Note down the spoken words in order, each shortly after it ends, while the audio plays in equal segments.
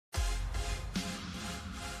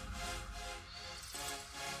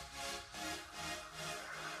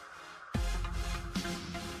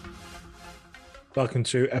Welcome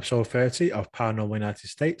to episode 30 of Paranormal United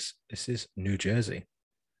States. This is New Jersey.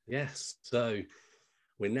 Yes, so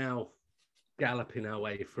we're now galloping our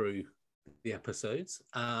way through the episodes.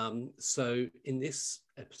 So in this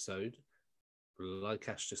episode, like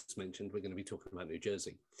Ash just mentioned, we're going to be talking about New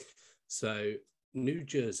Jersey. So New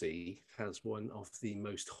Jersey has one of the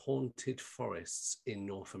most haunted forests in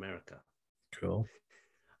North America. Cool.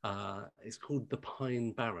 It's called the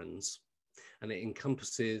Pine Barrens, and it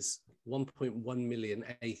encompasses 1.1 million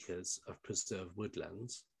acres of preserved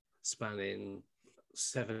woodlands spanning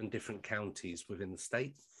 7 different counties within the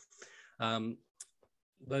state.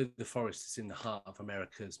 Though the forest is in the heart of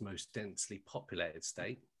America's most densely populated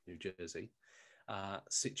state, New Jersey,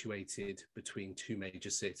 situated between 2 major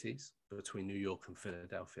cities, between New York and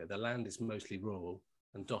Philadelphia, the land is mostly rural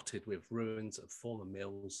and dotted with ruins of former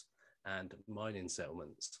mills and mining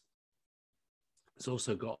settlements. It's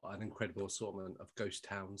also got an incredible assortment of ghost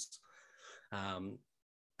towns,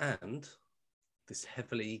 and this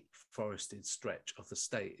heavily forested stretch of the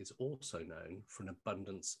state is also known for an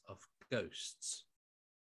abundance of ghosts.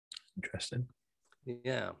 Interesting.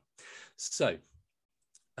 Yeah. So,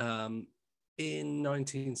 in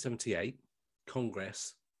 1978,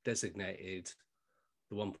 Congress designated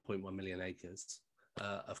the 1.1 million acres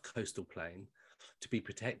of coastal plain to be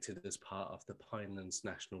protected as part of the Pinelands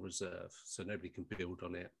National Reserve. So nobody can build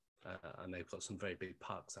on it, and they've got some very big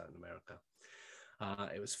parks out in America.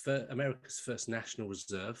 It was America's first national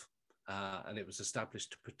reserve, and it was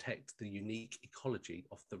established to protect the unique ecology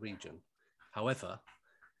of the region. However,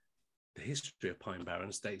 the history of Pine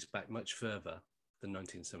Barrens dates back much further than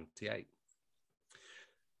 1978.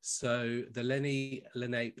 So the Lenni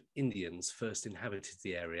Lenape Indians first inhabited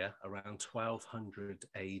the area around 1200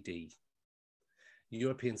 AD.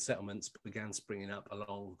 European settlements began springing up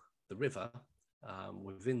along the river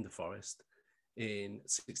within the forest in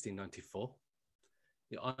 1694.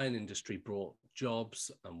 The iron industry brought jobs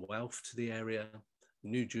and wealth to the area,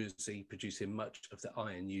 New Jersey producing much of the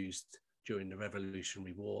iron used during the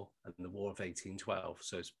Revolutionary War and the War of 1812.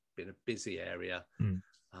 So it's been a busy area,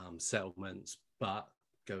 settlements, but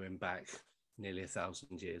going back nearly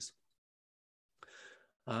 1,000 years.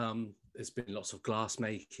 There's been lots of glass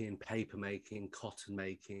making, paper making, cotton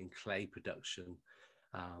making, clay production.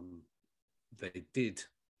 They did,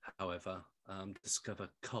 however, discover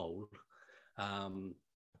coal. And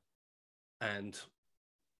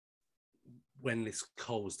when this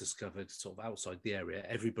coal was discovered sort of outside the area,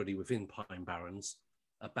 everybody within Pine Barrens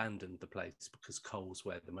abandoned the place because coal's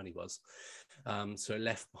where the money was. So it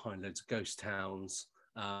left behind loads of ghost towns,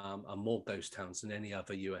 and more ghost towns than any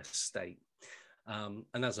other US state.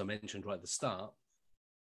 And as I mentioned right at the start,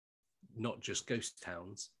 not just ghost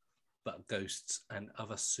towns, but ghosts and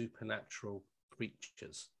other supernatural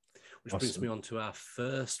creatures, which brings me on to our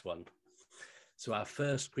first one. So our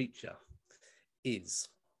first creature is,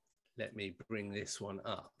 let me bring this one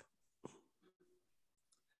up.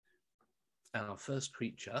 Our first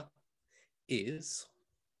creature is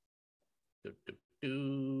the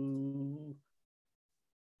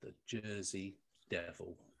Jersey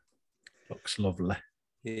Devil. Looks lovely.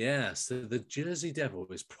 Yeah, so the Jersey Devil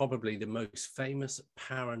is probably the most famous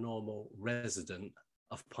paranormal resident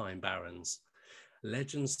of Pine Barrens.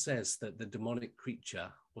 Legend says that the demonic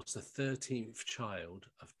creature was the 13th child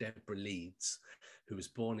of Deborah Leeds, who was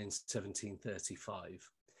born in 1735.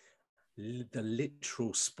 The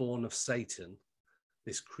literal spawn of Satan,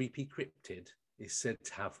 this creepy cryptid is said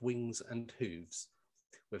to have wings and hooves,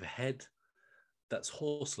 with a head that's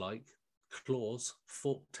horse-like, claws,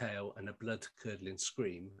 forked tail, and a blood-curdling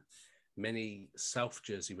scream. Many South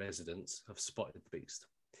Jersey residents have spotted the beast.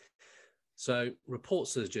 So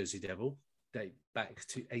reports of the Jersey Devil date back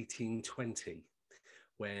to 1820,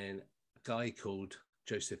 when a guy called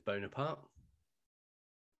Joseph Bonaparte,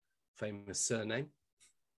 famous surname,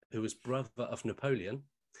 who was brother of Napoleon,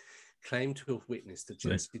 claimed to have witnessed the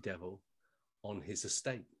Jersey Devil on his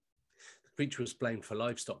estate. The creature was blamed for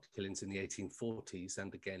livestock killings in the 1840s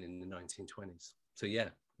and again in the 1920s. So yeah,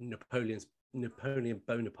 Napoleon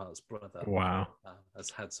Bonaparte's brother has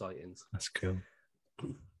had sightings. That's cool.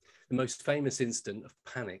 The most famous incident of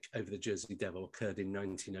panic over the Jersey Devil occurred in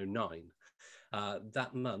 1909.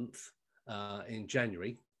 That month, in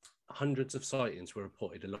January, hundreds of sightings were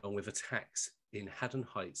reported, along with attacks in Haddon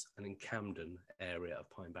Heights and in Camden area of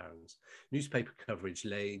Pine Barrens. Newspaper coverage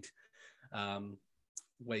laid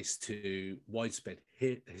waste to widespread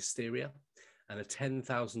hysteria, and a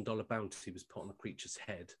 $10,000 bounty was put on the creature's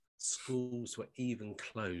head. Schools were even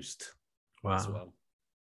closed as well.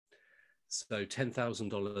 So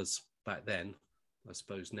 $10,000 back then, I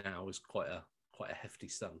suppose now, is quite a hefty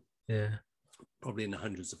sum. Yeah, probably in the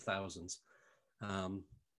hundreds of thousands.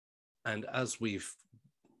 And as we've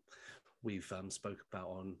spoke about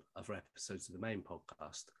on other episodes of the main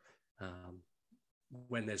podcast,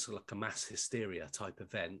 when there's like a mass hysteria type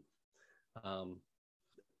event,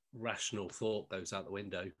 rational thought goes out the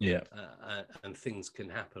window, and things can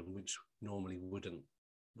happen which normally wouldn't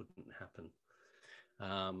happen.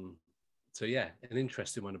 So yeah, an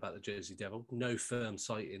interesting one about the Jersey Devil. No firm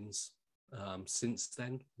sightings since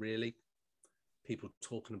then, really. People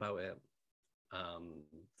talking about it.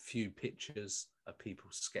 Few pictures of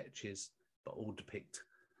people's sketches, but all depict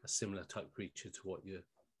a similar type creature to what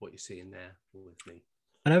you're seeing there with me.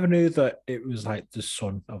 I never knew that it was like the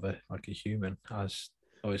son of a human. I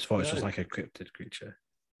always thought it was just like a cryptid creature.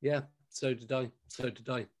 Yeah, so did I.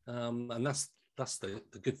 And that's the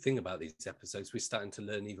good thing about these episodes. We're starting to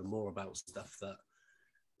learn even more about stuff that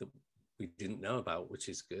we didn't know about, which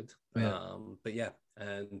is good. Yeah. But yeah,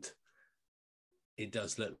 and it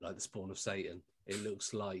does look like the spawn of Satan. It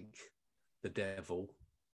looks like the devil,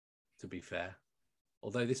 to be fair.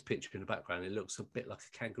 Although this picture in the background, it looks a bit like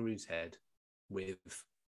a kangaroo's head with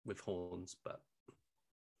horns, but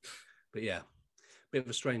yeah, bit of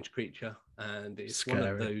a strange creature, and it's scary. One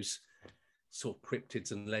of those sort of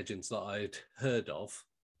cryptids and legends that I'd heard of,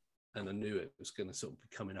 and I knew it was going to sort of be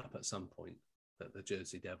coming up at some point, that the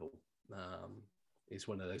Jersey Devil is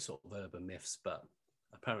one of those sort of urban myths, but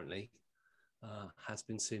apparently has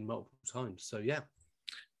been seen multiple times. So yeah,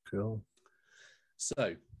 cool.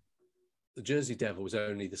 So the Jersey Devil is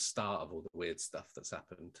only the start of all the weird stuff that's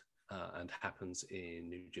happened and happens in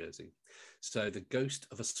New Jersey. So the ghost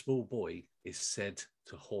of a small boy is said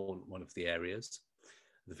to haunt one of the areas.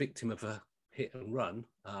 The victim of a hit and run,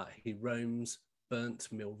 he roams Burnt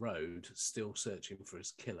Mill Road, still searching for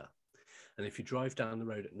his killer. And if you drive down the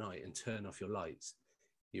road at night and turn off your lights,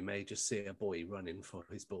 you may just see a boy running for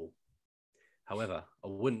his ball. However, I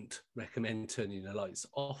wouldn't recommend turning the lights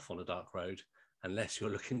off on a dark road unless you're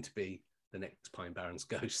looking to be the next Pine Barrens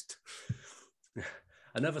ghost.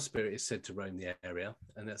 Another spirit is said to roam the area,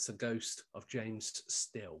 and that's the ghost of James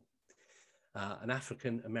Still, an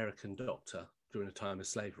African-American doctor during a time of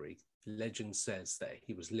slavery. Legend says that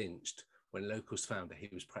he was lynched when locals found that he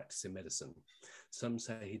was practicing medicine. Some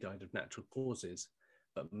say he died of natural causes,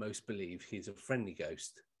 but most believe he's a friendly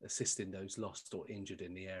ghost, assisting those lost or injured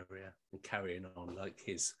in the area and carrying on like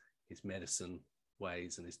his medicine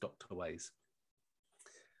ways and his doctor ways.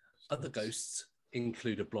 Other ghosts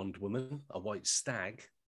include a blonde woman, a white stag,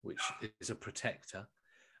 which is a protector,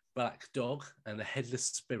 black dog, and the headless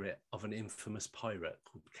spirit of an infamous pirate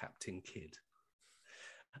called Captain Kidd.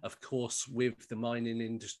 Of course, with the mining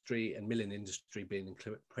industry and milling industry being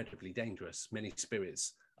incredibly dangerous, many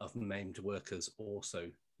spirits of maimed workers also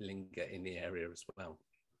linger in the area as well.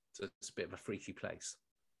 So it's a bit of a freaky place.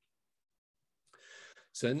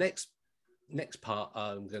 So next part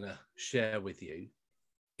I'm going to share with you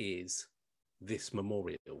is this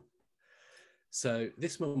memorial. So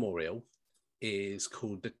this memorial is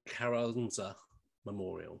called the Carranza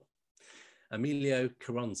Memorial. Emilio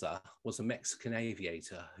Carranza was a Mexican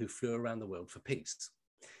aviator who flew around the world for peace.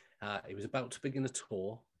 He was about to begin a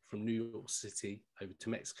tour from New York City over to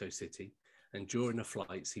Mexico City, and during the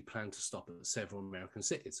flights, he planned to stop at several American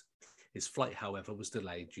cities. His flight, however, was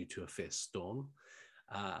delayed due to a fierce storm,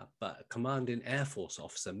 but a commanding Air Force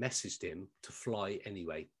officer messaged him to fly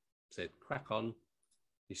anyway, said, crack on,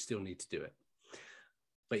 you still need to do it.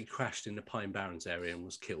 But he crashed in the Pine Barrens area and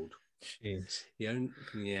was killed. Jeez. He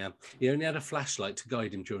only had a flashlight to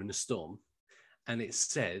guide him during the storm, and it's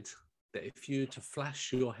said that if you were to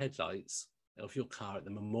flash your headlights of your car at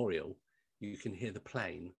the memorial, you can hear the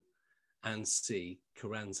plane and see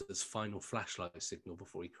Carranza's final flashlight signal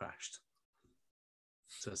before he crashed.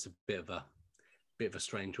 So it's a bit of a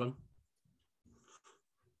strange one.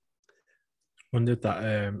 Wondered that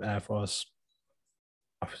Air Force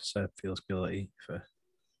officer feels guilty for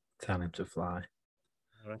telling him to fly.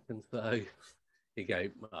 I reckon so. You go,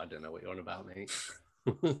 I don't know what you're on about, mate.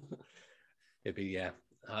 It'd be, yeah.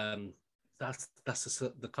 That's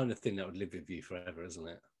the kind of thing that would live with you forever, isn't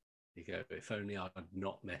it? You go, if only I'd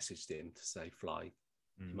not messaged him to say fly,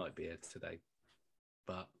 he might be here today.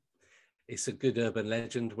 But it's a good urban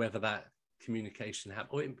legend, whether that communication happened.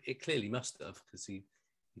 Or it clearly must have, because he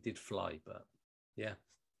did fly, but yeah,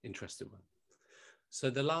 interesting one. So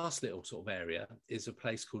the last little sort of area is a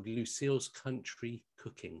place called Lucille's Country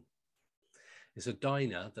Cooking. It's a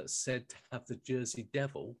diner that's said to have the Jersey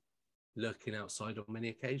Devil lurking outside on many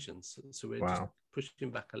occasions. So we're just pushing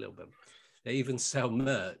back a little bit. They even sell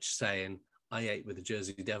merch saying, I ate with the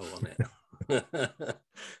Jersey Devil on it,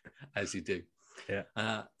 as you do. Yeah.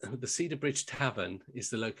 The Cedar Bridge Tavern is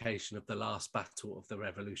the location of the last battle of the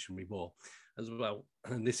Revolutionary War. as well.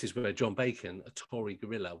 And this is where John Bacon, a Tory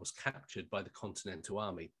guerrilla, was captured by the Continental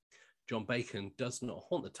Army. John Bacon does not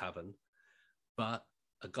haunt the tavern, but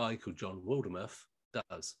a guy called John Wildermuth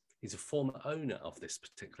does. He's a former owner of this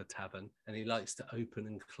particular tavern, and he likes to open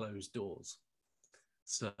and close doors.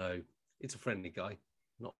 So it's a friendly guy,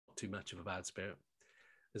 not too much of a bad spirit.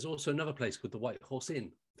 There's also another place called the White Horse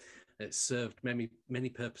Inn. It served many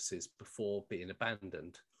purposes before being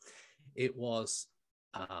abandoned. It was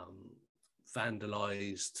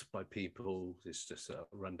vandalized by people. It's just a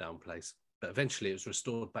rundown place. But eventually it was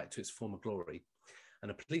restored back to its former glory.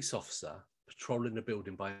 And a police officer patrolling the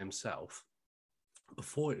building by himself,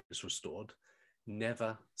 before it was restored,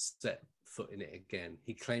 never set foot in it again.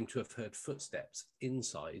 He claimed to have heard footsteps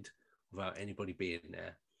inside without anybody being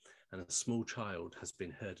there. And a small child has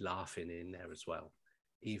been heard laughing in there as well,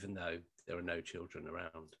 even though there are no children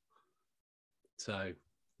around. So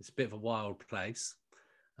it's a bit of a wild place.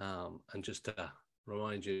 And just to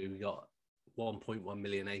remind you, we got 1.1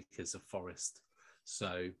 million acres of forest.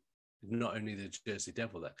 So not only the Jersey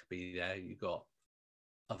Devil that could be there, you got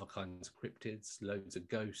other kinds of cryptids, loads of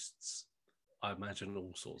ghosts. I imagine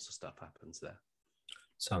all sorts of stuff happens there.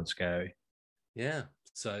 Sounds scary. Yeah.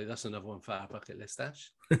 So that's another one for our bucket list,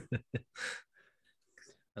 Ash. And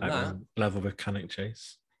Like that, level with Cannock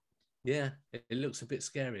Chase. yeah, it looks a bit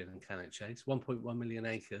scarier than Cannock Chase. 1.1 million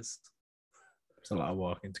acres. It's a lot of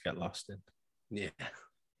walking to get lost in. Yeah.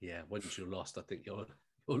 Yeah. Once you're lost, I think you're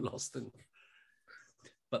lost.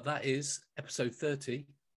 But that is episode 30,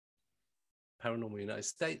 Paranormal United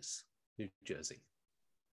States, New Jersey.